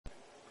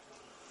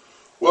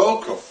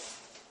Welcome.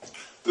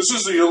 This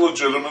is the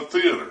Illegitimate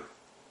Theater,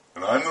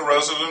 and I'm the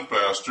resident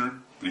bastard,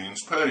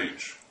 Beans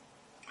Page.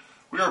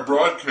 We are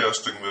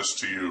broadcasting this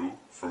to you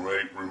from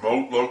a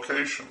remote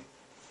location,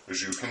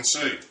 as you can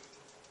see.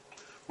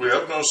 We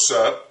have no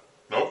set,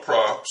 no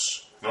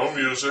props, no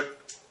music,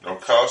 no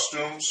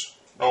costumes,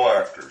 no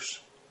actors.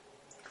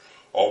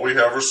 All we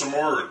have are some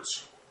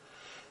words.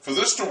 For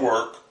this to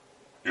work,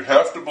 you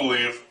have to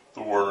believe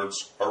the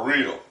words are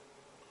real.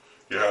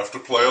 You have to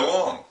play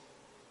along.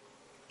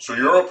 So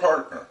you're a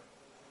partner.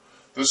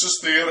 This is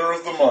theater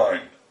of the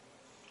mind.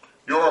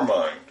 Your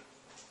mind.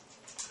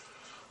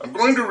 I'm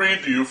going to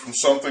read to you from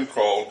something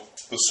called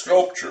the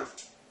Sculpt1.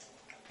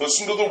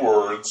 Listen to the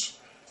words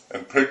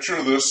and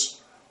picture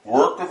this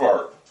work of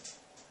art.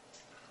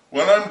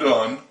 When I'm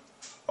done,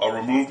 I'll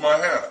remove my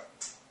hat.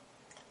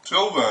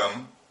 Till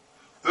then,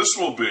 this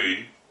will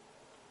be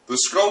the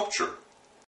Sculpt1.